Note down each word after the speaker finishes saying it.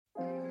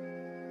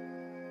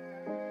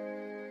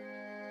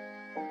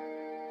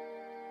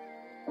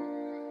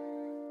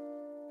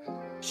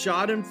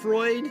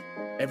Schadenfreude?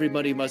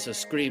 Everybody must have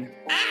screamed,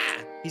 ah!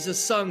 He's a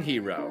sung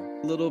hero.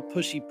 A little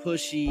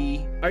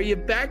pushy. Are you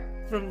back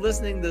from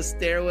listening to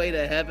Stairway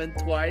to Heaven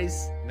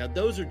twice? Now,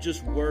 those are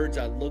just words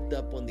I looked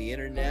up on the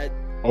internet.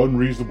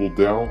 Unreasonable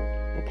Doubt,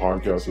 a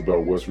podcast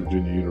about West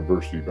Virginia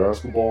University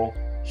basketball,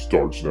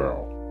 starts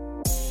now.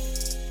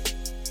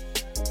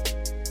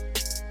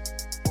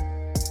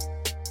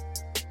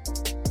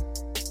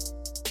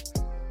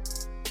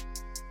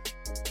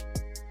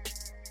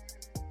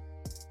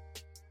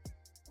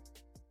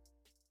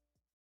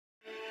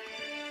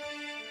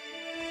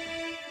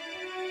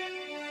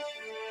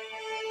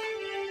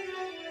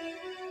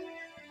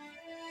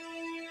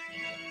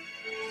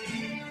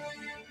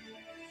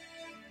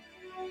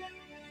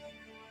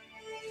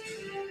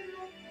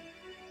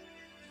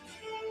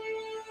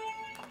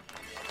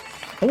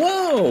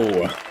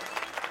 Hello!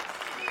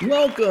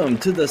 Welcome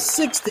to the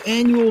 6th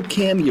Annual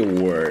Cammy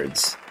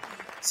Awards,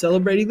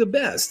 celebrating the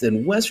best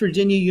in West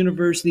Virginia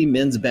University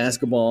men's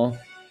basketball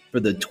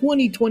for the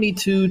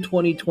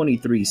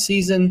 2022-2023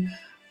 season.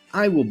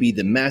 I will be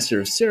the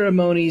Master of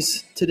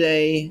Ceremonies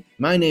today.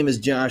 My name is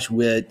Josh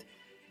Witt.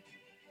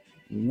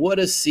 What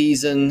a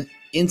season,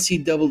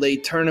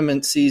 NCAA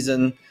tournament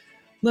season.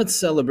 Let's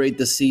celebrate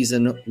the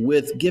season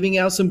with giving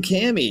out some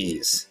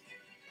Cammies.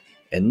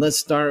 And let's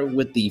start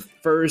with the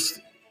first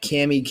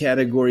Cammy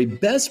category,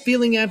 Best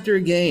Feeling After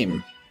a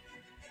Game.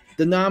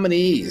 The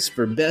nominees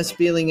for Best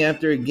Feeling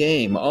After a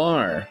Game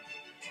are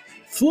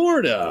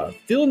Florida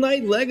Phil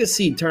Knight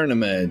Legacy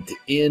Tournament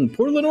in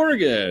Portland,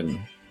 Oregon.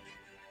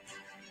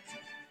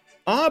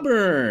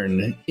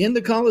 Auburn in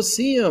the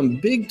Coliseum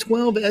Big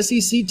 12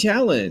 SEC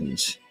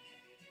Challenge.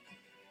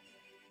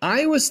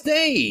 Iowa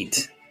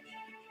State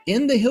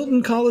in the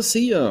Hilton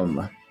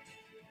Coliseum.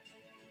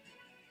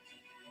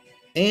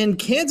 And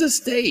Kansas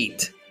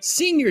State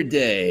Senior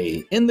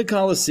Day in the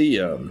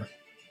Coliseum.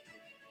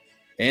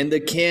 And the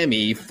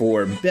Cammy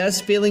for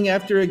Best Feeling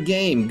After a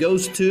Game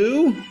goes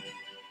to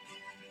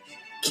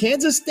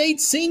Kansas State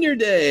Senior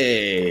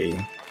Day.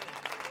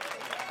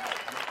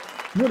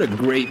 What a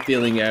great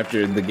feeling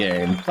after the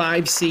game.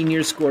 5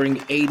 seniors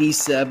scoring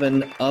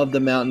 87 of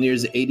the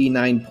Mountaineers'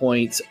 89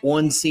 points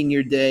on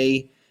Senior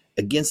Day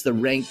against the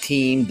ranked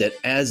team that,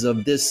 as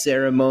of this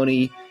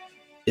ceremony,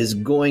 is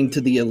going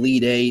to the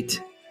Elite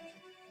Eight.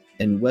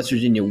 And West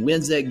Virginia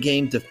wins that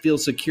game to feel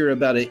secure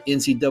about an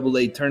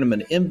NCAA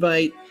tournament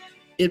invite.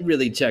 It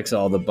really checks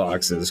all the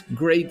boxes.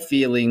 Great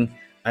feeling.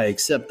 I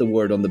accept the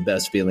award on the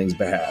Best Feelings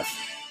behalf.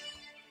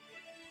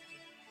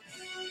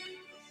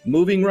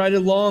 Moving right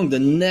along, the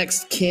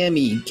next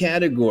Cammy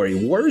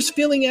category, Worst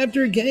Feeling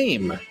After a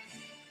Game.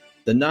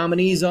 The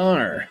nominees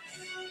are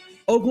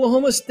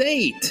Oklahoma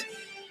State,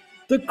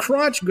 the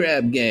Crotch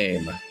Grab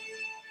Game,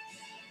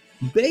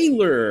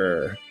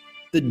 Baylor,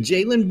 the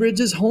Jalen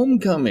Bridges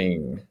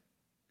Homecoming,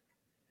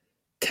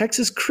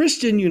 Texas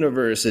Christian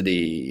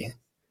University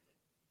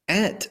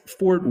at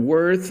Fort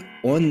Worth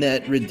on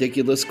that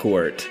ridiculous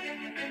court,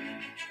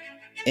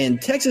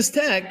 and Texas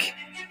Tech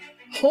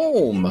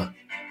home.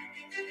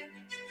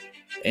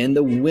 And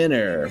the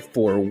winner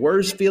for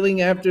Worst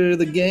Feeling After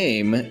the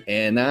Game,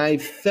 and I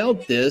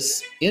felt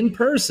this in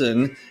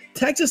person,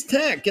 Texas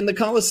Tech in the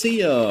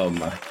Coliseum.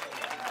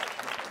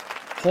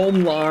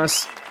 Home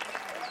loss,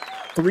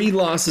 3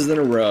 losses in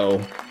a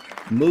row.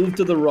 Moved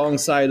to the wrong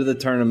side of the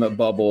tournament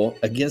bubble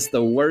against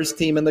the worst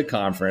team in the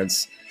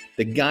conference.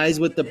 The guys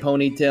with the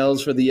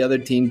ponytails for the other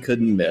team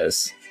couldn't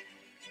miss.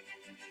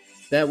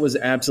 That was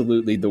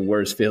absolutely the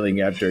worst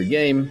feeling after a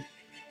game.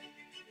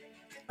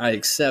 I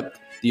accept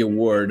the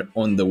award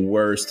on the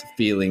worst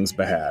feelings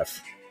behalf.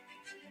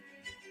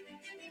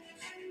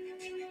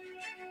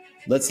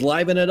 Let's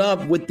liven it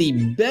up with the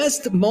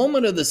best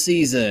moment of the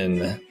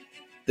season.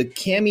 The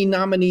Cammy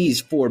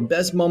nominees for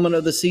best moment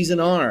of the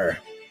season are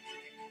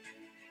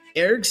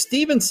Eric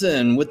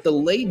Stevenson with the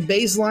late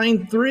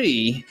baseline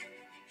 3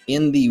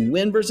 in the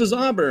win versus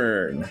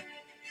Auburn.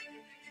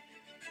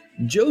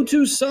 Joe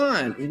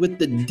Toussaint with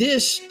the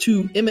dish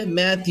to Emmett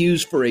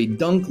Matthews for a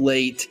dunk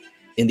late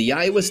in the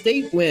Iowa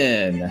State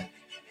win.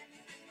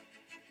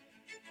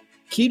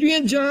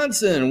 Kedrian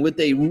Johnson with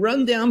a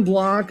rundown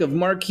block of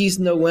Marquise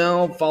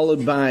Noel,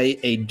 followed by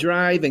a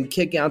drive and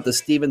kick out to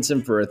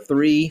Stevenson for a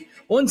 3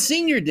 on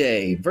Senior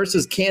Day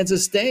versus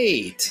Kansas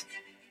State.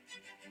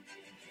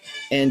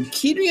 And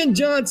Kedrian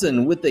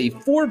Johnson with a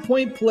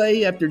 4-point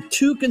play after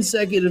 2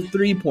 consecutive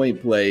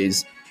 3-point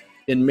plays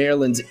in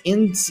Maryland's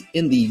in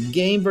the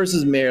game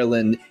versus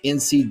Maryland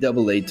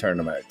NCAA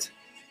tournament.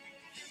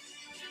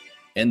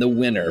 And the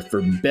winner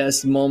for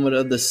best moment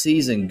of the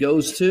season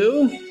goes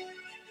to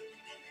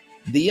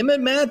the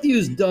Emmett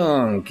Matthews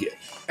dunk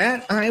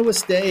at Iowa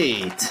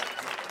State.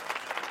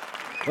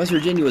 West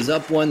Virginia was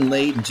up 1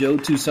 late. Joe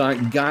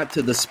Toussaint got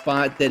to the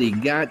spot that he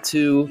got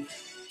to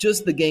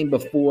just the game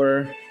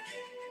before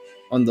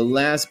on the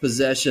last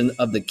possession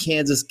of the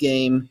Kansas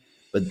game,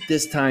 but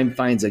this time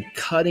finds a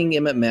cutting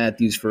Emmett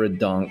Matthews for a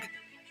dunk.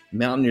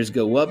 Mountaineers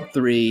go up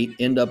 3,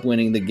 end up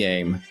winning the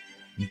game.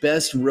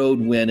 Best road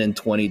win in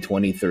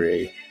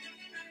 2023.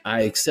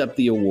 I accept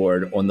the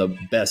award on the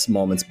best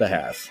moments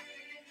behalf.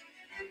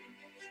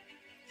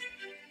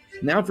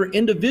 Now for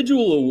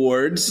individual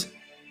awards,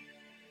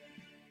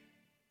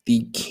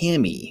 the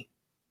Cammy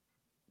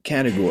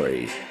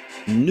category,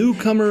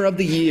 Newcomer of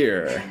the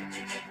Year.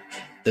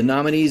 The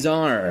nominees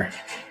are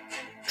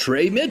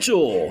Trey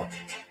Mitchell,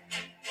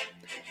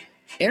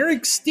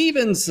 Eric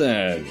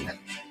Stevenson,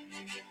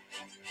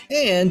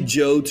 and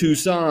Joe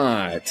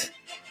Toussaint.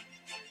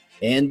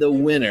 And the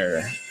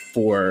winner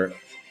for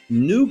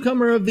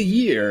Newcomer of the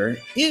Year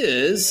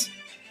is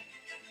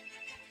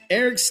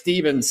Eric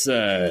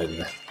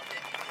Stevenson.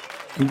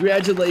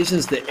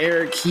 Congratulations to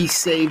Eric. He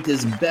saved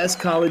his best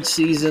college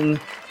season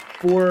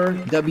for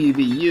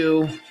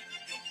WVU,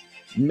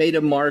 made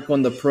a mark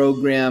on the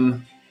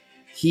program.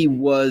 He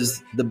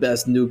was the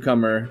best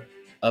newcomer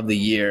of the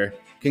year.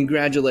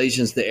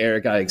 Congratulations to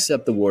Eric. I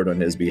accept the award on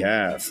his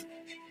behalf.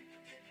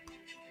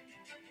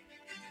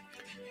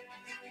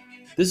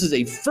 This is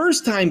a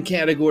first-time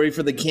category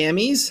for the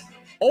Cammies,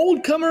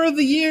 Old Comer of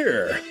the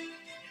Year.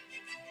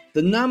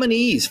 The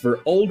nominees for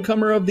Old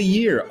Comer of the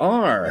Year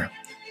are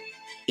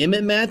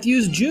Emmett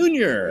Matthews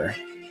Jr.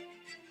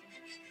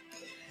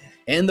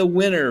 And the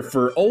winner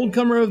for Old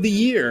Comer of the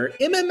Year,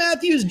 Emmett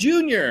Matthews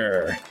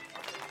Jr.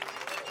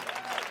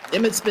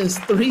 Emmett spends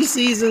 3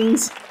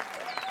 seasons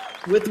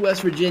with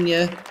West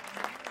Virginia,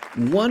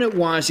 1 at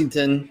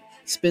Washington,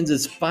 spends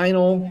his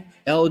final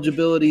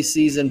eligibility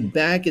season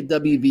back at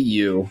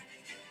WVU,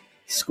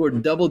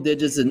 scored double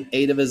digits in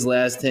 8 of his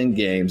last 10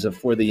 games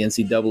before the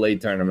NCAA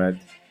tournament,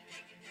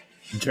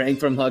 drank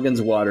from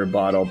Huggins' water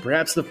bottle.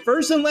 Perhaps the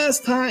first and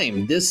last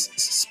time this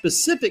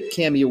specific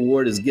Cammy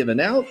Award is given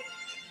out.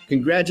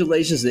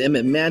 Congratulations to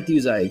Emmett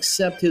Matthews. I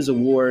accept his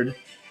award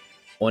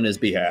on his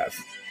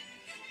behalf.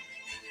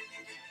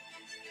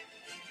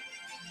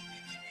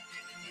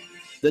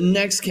 The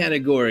next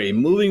category,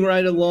 moving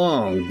right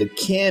along, the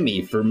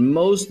Cammy for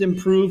Most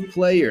Improved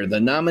Player. The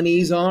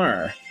nominees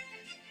are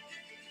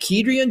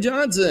Kedrian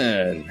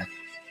Johnson,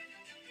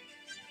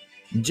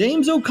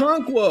 James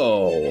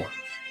Okonkwo,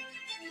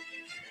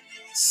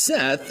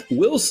 Seth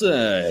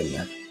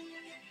Wilson,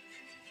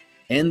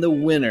 and the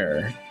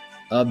winner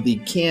of the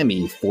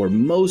Cammy for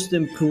Most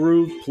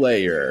Improved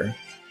Player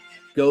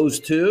goes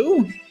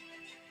to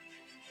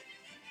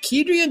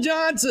Kedrian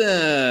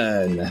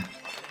Johnson.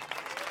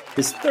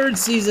 His 3rd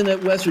season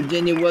at West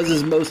Virginia was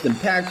his most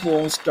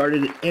impactful,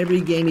 started every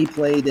game he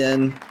played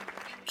in.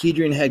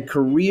 Kedrian had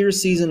career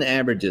season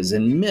averages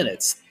in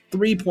minutes,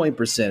 3-point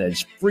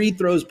percentage, free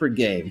throws per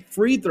game,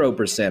 free throw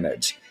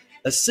percentage,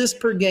 assists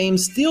per game,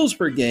 steals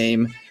per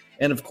game,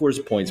 and of course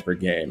points per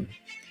game.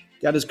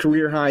 Got his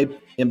career high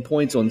in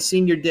points on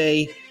senior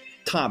day,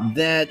 topped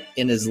that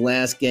in his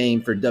last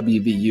game for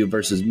WVU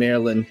versus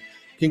Maryland.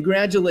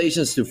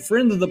 Congratulations to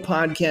friend of the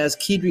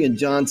podcast, Kedrian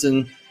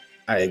Johnson.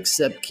 I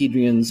accept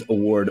Kedrian's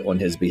award on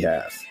his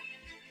behalf.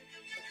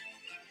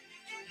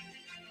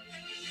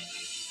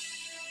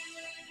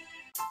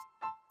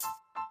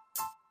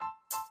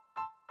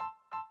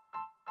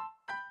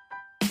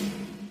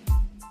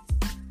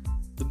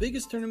 The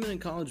biggest tournament in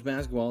college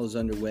basketball is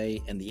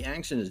underway, and the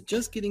action is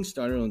just getting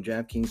started on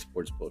DraftKings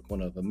Sportsbook,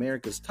 one of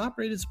America's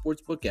top-rated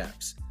sportsbook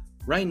apps.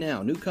 Right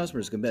now, new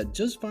customers can bet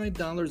just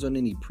 $5 on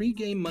any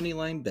pregame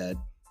moneyline bet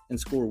and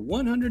score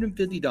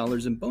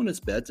 $150 in bonus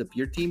bets if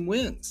your team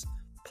wins.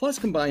 Plus,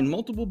 combine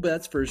multiple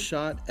bets for a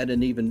shot at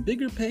an even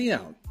bigger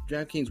payout.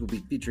 DraftKings will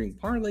be featuring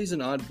parlays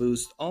and odd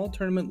boosts all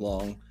tournament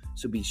long,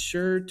 so be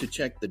sure to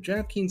check the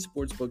DraftKings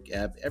Sportsbook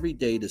app every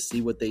day to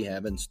see what they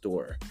have in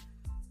store.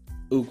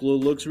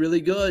 Ookla looks really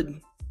good.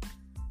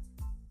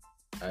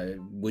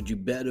 Would you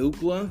bet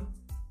Ookla?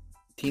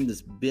 Team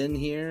that's been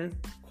here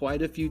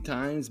quite a few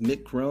times.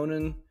 Mick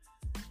Cronin,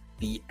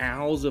 the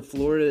Owls of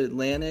Florida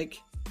Atlantic.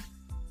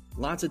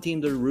 Lots of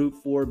teams to root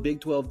for, Big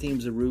 12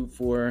 teams to root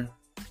for.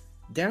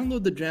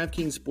 Download the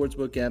DraftKings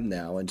Sportsbook app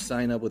now and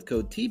sign up with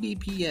code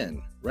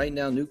TBPN. Right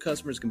now, new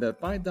customers can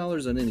bet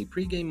 $5 on any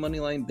pregame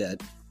moneyline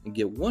bet and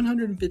get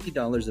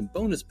 $150 in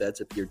bonus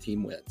bets if your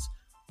team wins.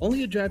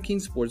 Only at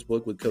DraftKings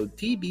Sportsbook with code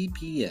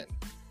TBPN.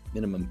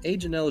 Minimum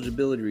age and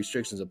eligibility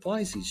restrictions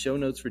apply. See show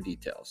notes for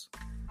details.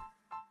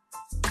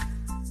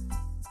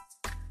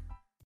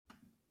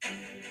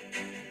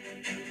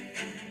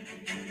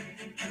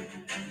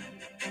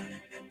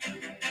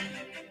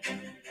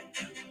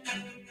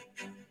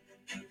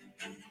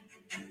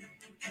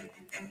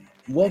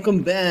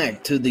 Welcome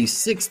back to the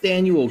 6th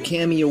annual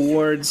Cammy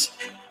Awards.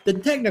 The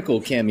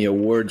technical Cammy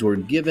Awards were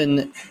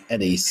given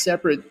at a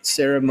separate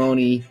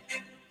ceremony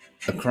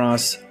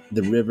across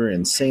the river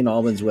in St.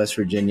 Albans, West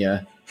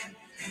Virginia.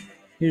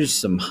 Here's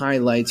some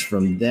highlights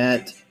from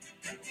that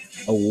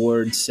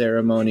award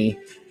ceremony.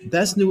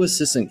 Best New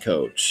Assistant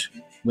Coach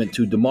went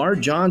to DeMar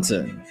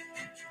Johnson.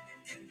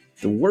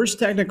 The worst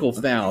technical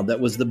foul,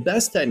 that was the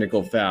best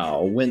technical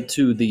foul, went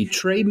to the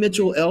Trey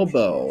Mitchell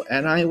elbow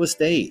at Iowa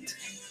State.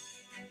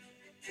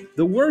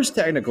 The worst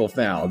technical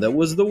foul, that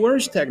was the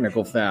worst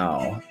technical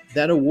foul.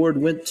 That award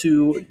went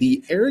to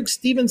the Eric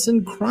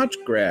Stevenson crotch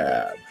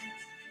grab.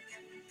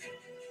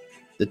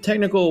 The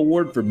technical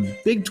award for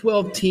Big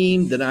 12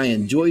 team that I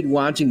enjoyed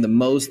watching the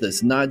most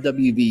that's not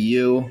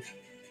WVU,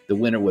 the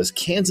winner was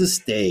Kansas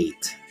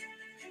State.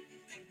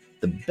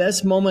 The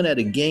best moment at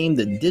a game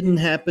that didn't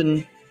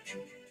happen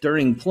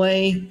during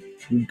play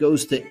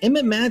goes to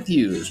Emmett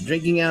Matthews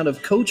drinking out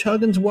of Coach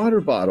Huggins'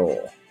 water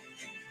bottle.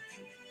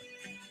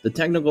 The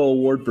technical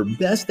award for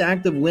best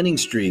active winning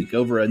streak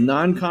over a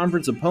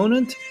non-conference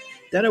opponent,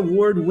 that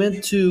award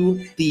went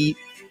to the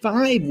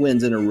 5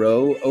 wins in a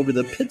row over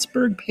the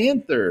Pittsburgh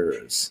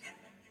Panthers.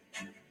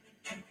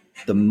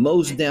 The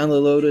most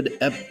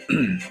downloaded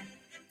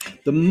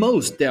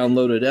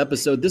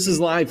episode, this is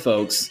live,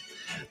 folks.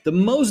 The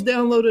most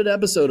downloaded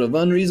episode of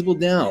Unreasonable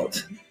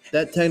Doubt,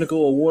 that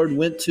technical award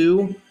went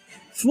to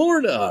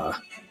Florida.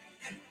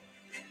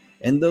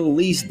 And the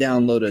least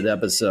downloaded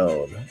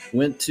episode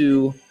went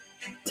to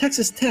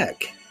Texas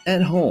Tech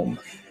at home.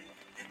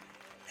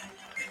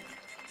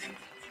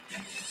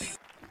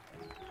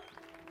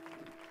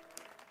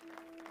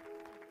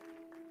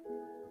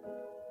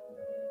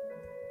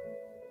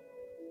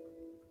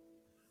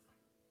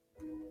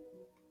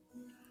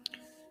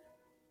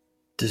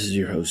 This is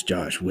your host,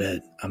 Josh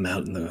Witt. I'm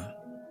out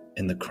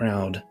in the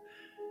crowd.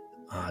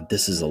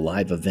 This is a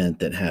live event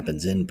that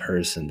happens in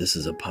person. This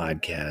is a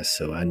podcast,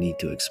 so I need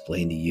to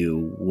explain to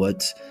you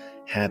what's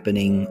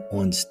happening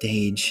on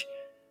stage.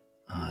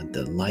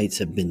 The lights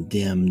have been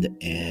dimmed,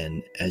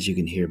 and as you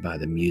can hear by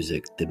the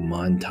music, the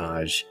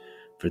montage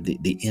for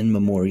the in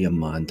memoriam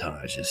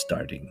montage is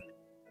starting.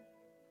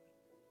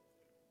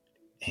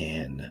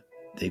 And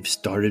they've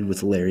started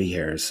with Larry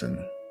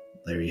Harrison.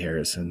 Larry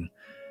Harrison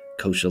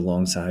coached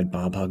alongside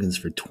Bob Huggins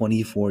for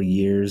 24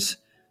 years,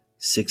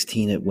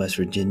 16 at West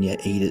Virginia,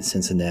 8 at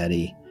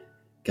Cincinnati,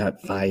 got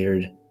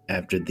fired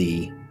after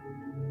the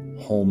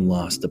home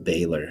loss to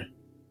Baylor.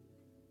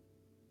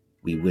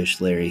 We wish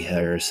Larry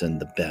Harrison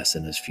the best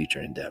in his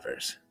future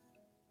endeavors.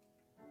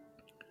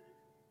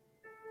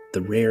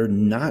 The rare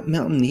not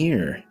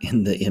Mountaineer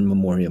in the in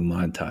memoriam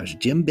montage,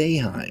 Jim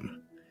Boeheim.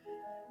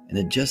 And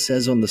it just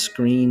says on the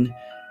screen,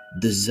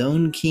 the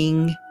Zone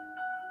King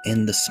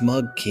and the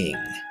Smug King.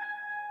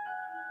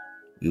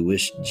 We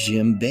wish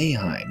Jim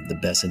Boeheim the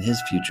best in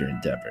his future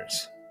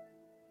endeavors.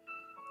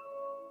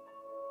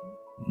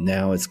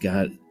 Now it's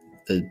got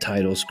the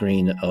title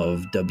screen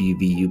of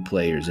WVU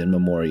players in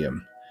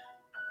memoriam.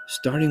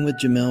 Starting with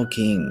Jamel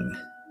King.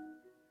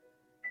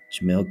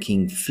 Jamel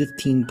King,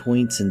 15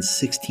 points in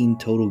 16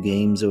 total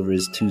games over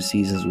his 2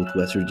 seasons with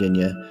West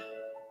Virginia.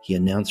 He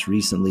announced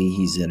recently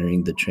he's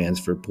entering the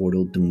transfer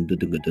portal.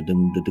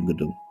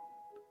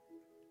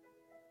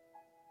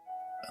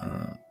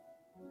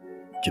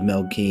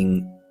 Jamel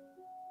King,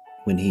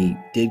 when he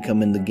did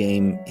come in the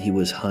game, he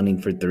was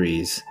hunting for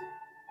threes.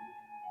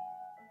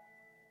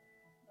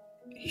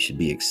 He should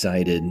be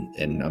excited,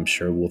 and I'm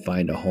sure we'll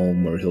find a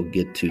home where he'll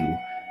get to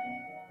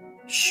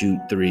shoot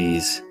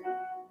threes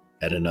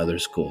at another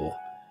school.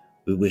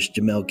 We wish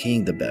Jamel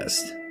King the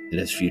best in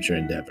his future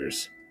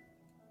endeavors.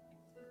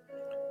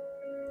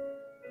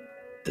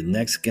 The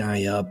next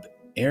guy up,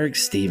 Eric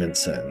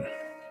Stevenson.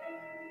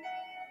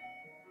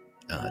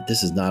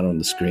 This is not on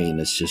the screen.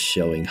 It's just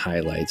showing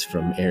highlights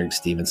from Eric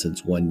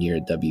Stevenson's 1 year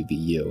at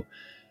WVU.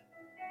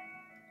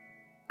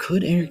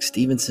 Could Eric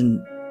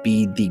Stevenson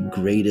be the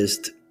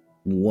greatest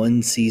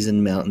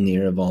one-season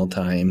Mountaineer of all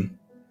time?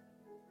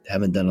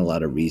 Haven't done a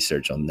lot of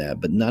research on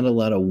that, but not a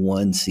lot of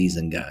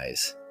one-season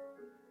guys.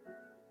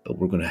 But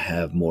we're going to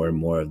have more and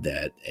more of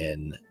that.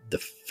 And the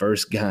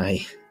first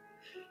guy,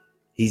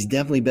 he's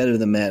definitely better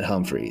than Matt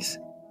Humphreys.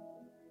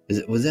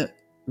 Was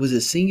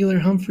it singular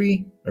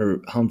Humphrey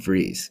or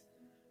Humphreys?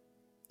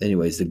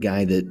 Anyways, the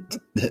guy that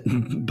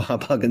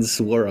Bob Huggins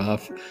swore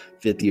off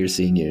fifth-year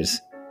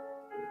seniors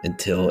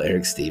until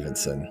Eric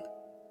Stevenson.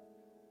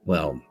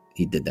 Well,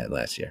 he did that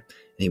last year.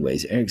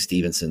 Anyways, Eric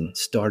Stevenson,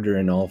 starter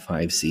in all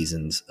 5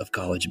 seasons of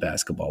college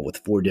basketball with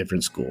 4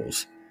 different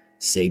schools,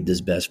 saved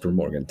his best for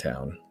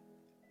Morgantown.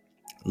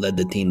 Led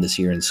the team this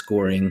year in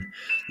scoring,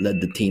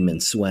 led the team in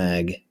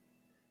swag.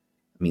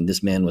 I mean,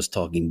 this man was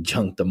talking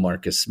junk to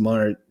Marcus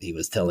Smart. He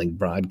was telling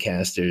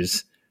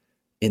broadcasters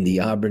in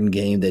the Auburn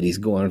game that he's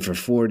going for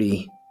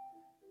 40.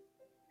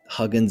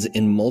 Huggins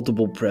in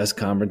multiple press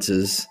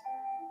conferences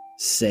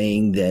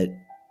saying that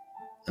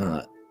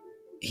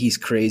he's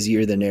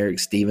crazier than Eric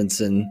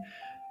Stevenson,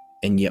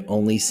 and you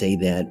only say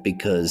that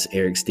because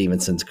Eric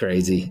Stevenson's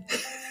crazy.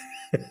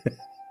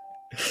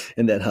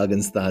 And that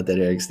Huggins thought that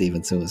Eric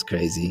Stevenson was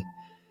crazy.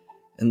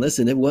 And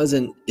listen, it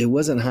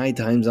wasn't high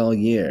times all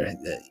year.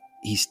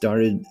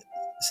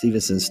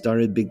 Stevenson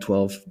started Big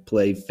 12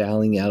 play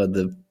fouling out of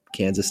the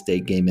Kansas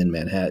State game in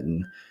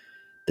Manhattan.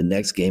 The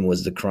next game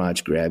was the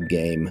crotch grab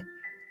game.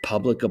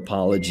 Public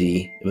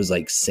apology. It was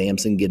like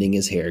Samson getting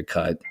his hair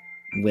cut.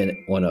 Went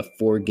on a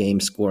 4-game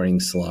scoring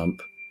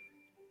slump.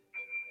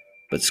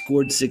 But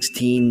scored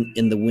 16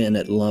 in the win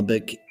at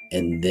Lubbock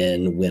and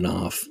then went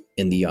off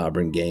in the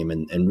Auburn game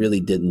and really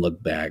didn't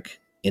look back.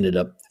 Ended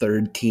up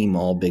 3rd team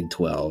all Big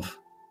 12.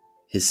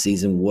 His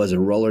season was a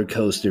roller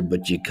coaster,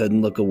 but you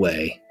couldn't look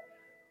away.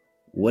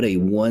 What a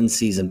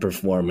one-season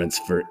performance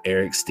for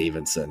Eric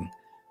Stevenson.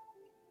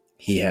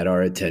 He had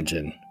our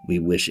attention. We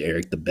wish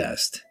Eric the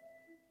best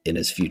in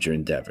his future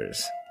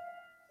endeavors.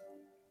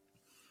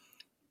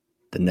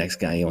 The next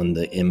guy on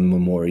the in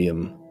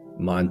memoriam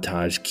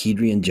montage,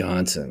 Kedrian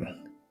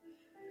Johnson.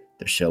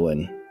 They're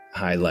showing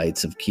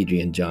highlights of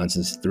Kedrian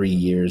Johnson's 3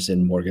 years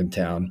in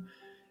Morgantown.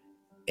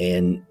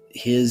 And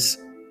his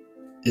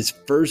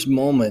first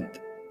moment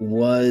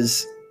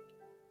was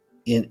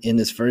in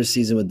his first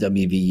season with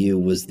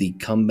WVU was the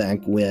comeback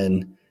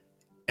win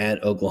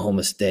at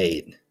Oklahoma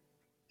State.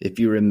 If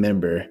you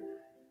remember,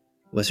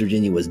 West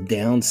Virginia was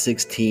down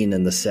 16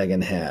 in the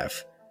second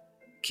half.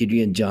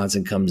 Kedrian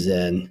Johnson comes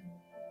in,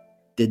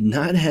 did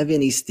not have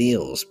any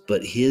steals,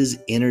 but his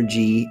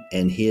energy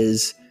and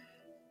his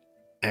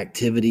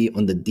activity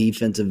on the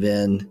defensive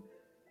end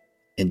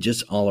and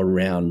just all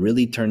around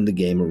really turned the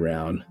game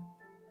around.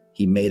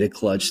 He made a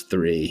clutch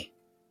 3,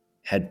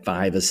 had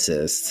 5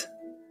 assists,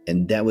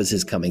 and that was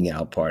his coming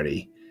out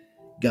party.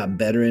 Got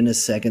better in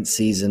his second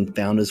season,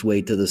 found his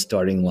way to the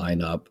starting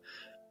lineup,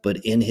 but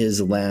in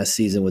his last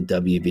season with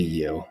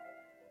WVU,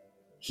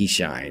 he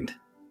shined.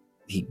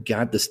 He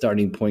got the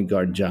starting point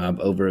guard job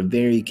over a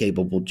very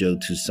capable Joe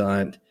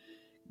Toussaint,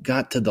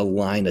 got to the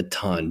line a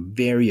ton,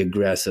 very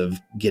aggressive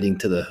getting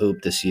to the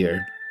hoop this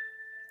year,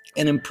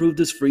 and improved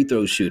his free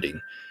throw shooting.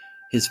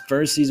 His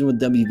first season with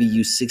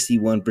WVU,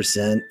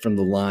 61% from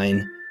the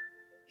line.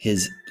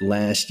 His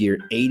last year,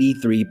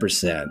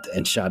 83%,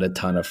 and shot a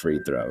ton of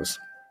free throws.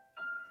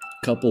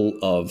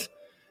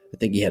 I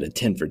think he had a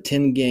 10 for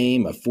 10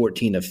 game, a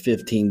 14 of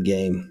 15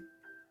 game,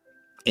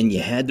 and you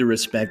had to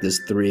respect his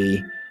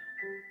 3.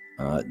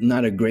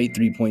 Not a great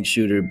 3-point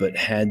shooter, but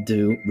had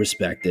to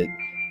respect it.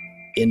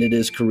 Ended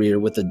his career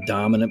with a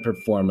dominant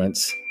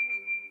performance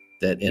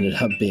that ended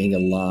up being a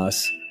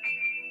loss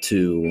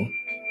to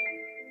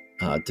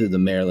the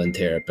Maryland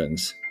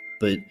Terrapins.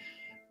 But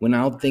when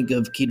I'll think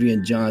of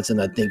Kedrian Johnson,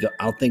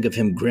 I'll think of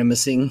him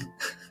grimacing.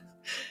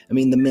 I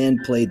mean, the man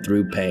played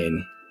through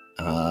pain.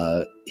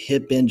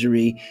 Hip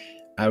injury.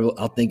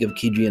 I'll think of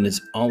Kedrian as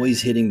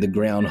always hitting the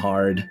ground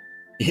hard.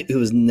 It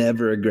was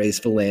never a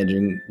graceful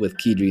landing with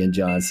Kedrian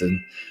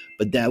Johnson,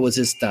 but that was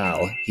his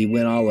style. He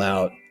went all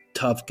out,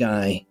 tough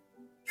guy,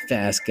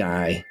 fast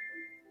guy,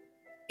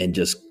 and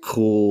just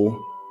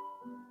cool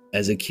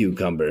as a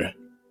cucumber.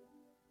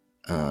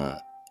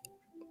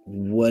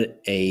 What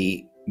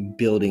a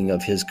building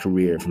of his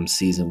career from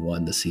season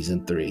 1 to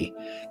season 3.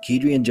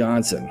 Kedrian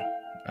Johnson,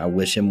 I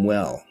wish him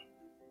well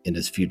in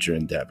his future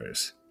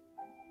endeavors.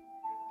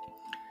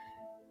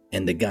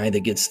 And the guy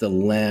that gets the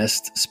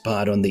last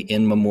spot on the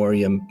in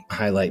memoriam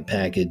highlight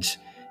package,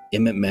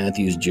 Emmett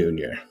Matthews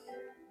Jr.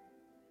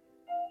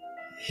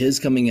 His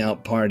coming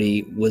out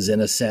party was in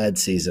a sad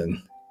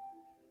season,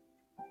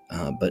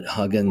 but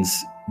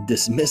Huggins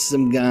dismissed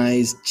some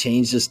guys,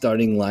 changed the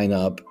starting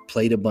lineup,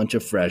 played a bunch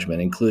of freshmen,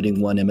 including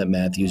one Emmett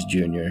Matthews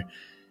Jr.,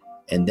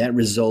 and that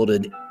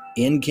resulted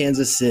in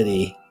Kansas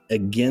City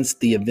against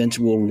the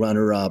eventual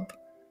runner-up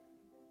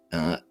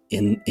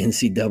in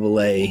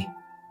NCAA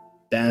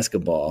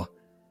basketball.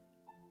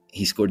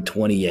 He scored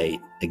 28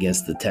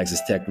 against the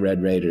Texas Tech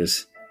Red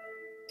Raiders,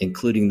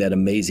 including that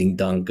amazing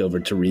dunk over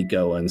Tariq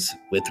Owens.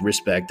 With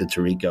respect to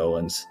Tariq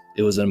Owens,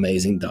 it was an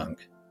amazing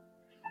dunk.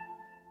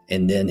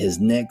 And then his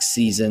next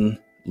season,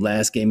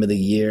 last game of the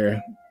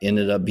year,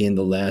 ended up being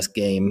the last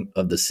game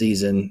of the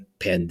season,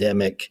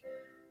 pandemic.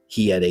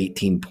 He had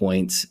 18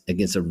 points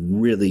against a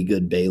really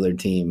good Baylor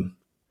team.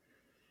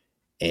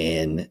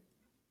 And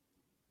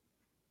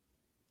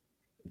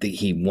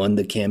he won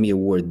the Cammy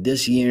Award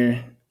this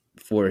year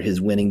for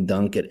his winning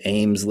dunk at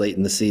Ames late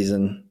in the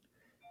season.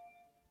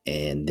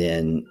 And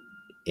then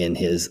in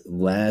his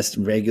last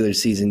regular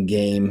season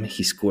game,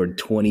 he scored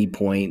 20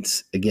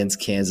 points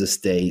against Kansas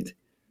State,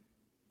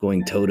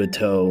 going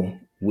toe-to-toe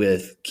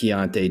with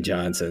Keontae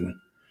Johnson.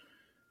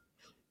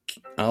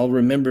 I'll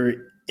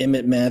remember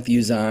Emmett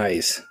Matthews'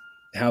 eyes.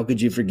 How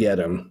could you forget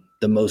him?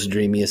 The most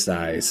dreamiest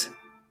eyes.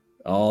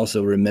 I'll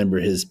also remember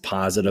his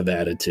positive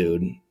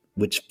attitude,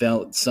 which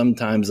felt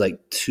sometimes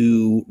like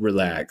too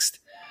relaxed,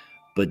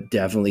 but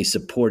definitely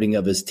supporting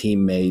of his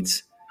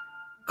teammates,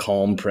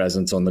 calm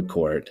presence on the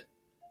court,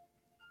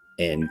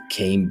 and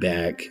came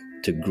back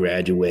to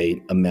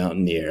graduate a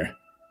Mountaineer.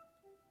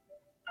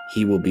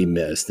 He will be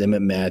missed.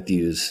 Emmett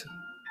Matthews,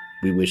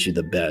 we wish you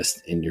the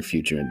best in your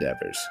future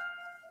endeavors.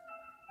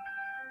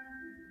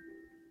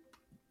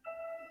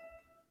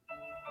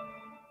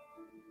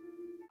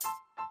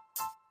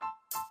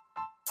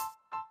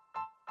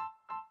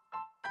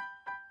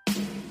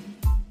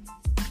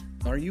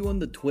 Are you on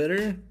the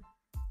Twitter?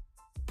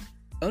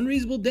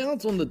 Unreasonable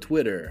Doubts on the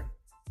Twitter.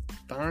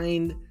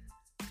 Find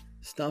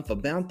stuff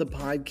about the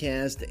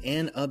podcast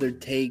and other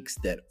takes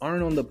that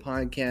aren't on the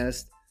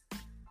podcast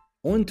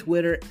on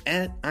Twitter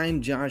at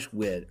I'm Josh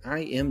Witt.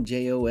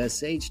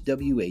 IMJOSHWHITT.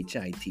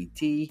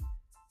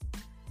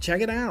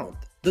 Check it out.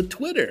 The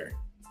Twitter.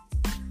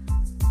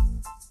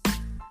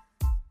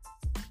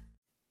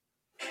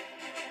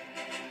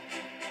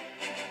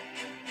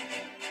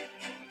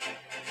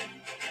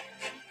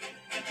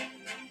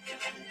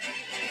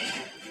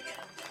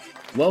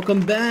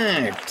 Welcome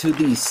back to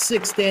the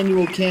 6th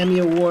annual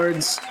Cammy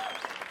Awards.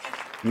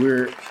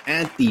 We're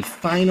at the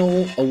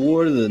final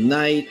award of the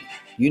night.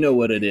 You know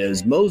what it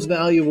is. Most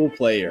Valuable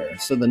Player.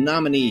 So the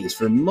nominees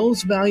for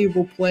Most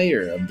Valuable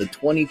Player of the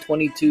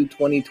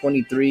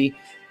 2022-2023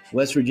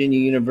 West Virginia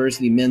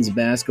University men's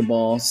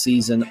basketball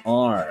season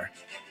are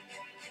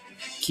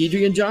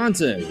Kedrian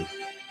Johnson,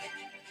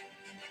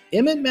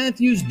 Emmett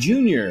Matthews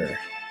Jr.,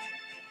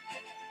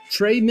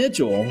 Trey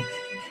Mitchell,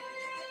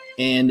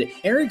 and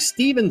Eric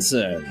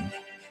Stevenson.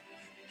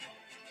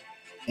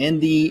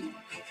 And the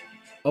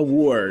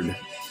award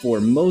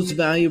for Most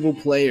Valuable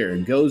Player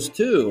goes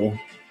to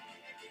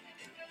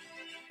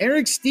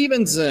Eric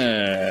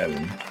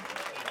Stevenson.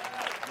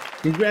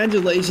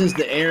 Congratulations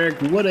to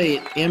Eric. What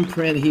an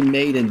imprint he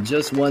made in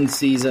just one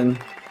season.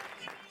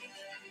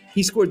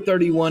 He scored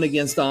 31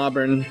 against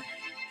Auburn,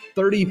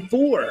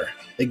 34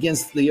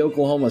 against the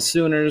Oklahoma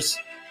Sooners,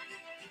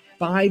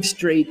 5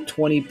 straight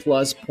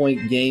 20-plus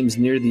point games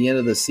near the end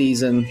of the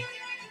season.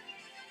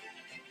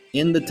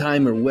 In the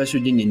time where West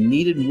Virginia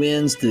needed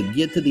wins to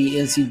get to the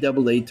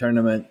NCAA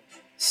tournament,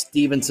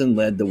 Stevenson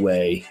led the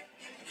way.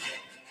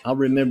 I'll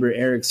remember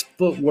Eric's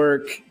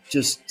footwork,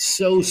 just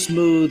so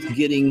smooth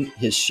getting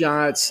his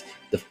shots.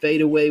 The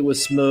fadeaway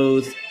was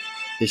smooth.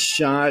 His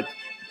shot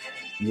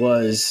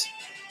was,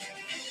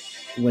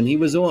 when he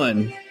was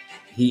on,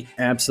 he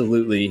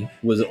absolutely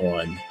was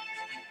on.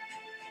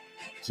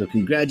 So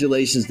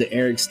congratulations to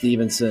Eric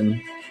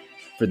Stevenson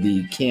for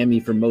the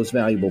Cammy for Most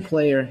Valuable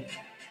Player.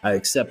 I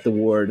accept the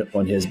award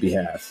on his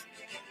behalf.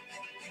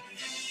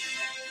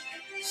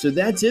 So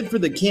that's it for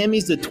the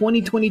Cammies, the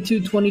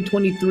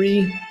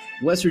 2022-2023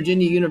 West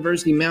Virginia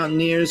University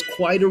Mountaineers.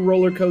 Quite a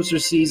roller coaster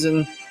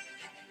season,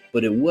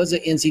 but it was an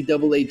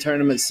NCAA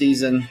tournament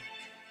season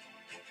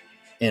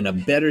and a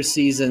better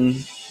season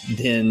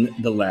than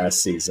the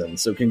last season.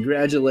 So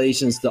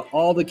congratulations to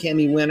all the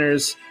Cammy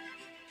winners.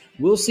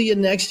 We'll see you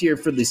next year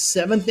for the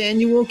 7th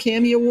annual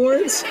Cammy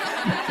Awards.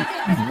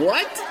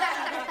 What?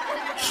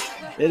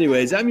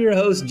 Anyways, I'm your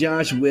host,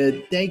 Josh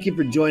Witt. Thank you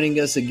for joining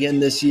us again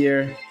this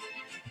year.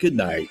 Good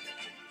night.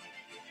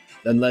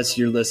 Unless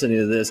you're listening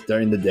to this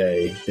during the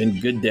day, then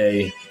good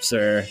day,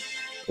 sir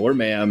or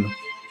ma'am.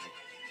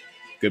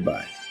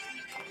 Goodbye.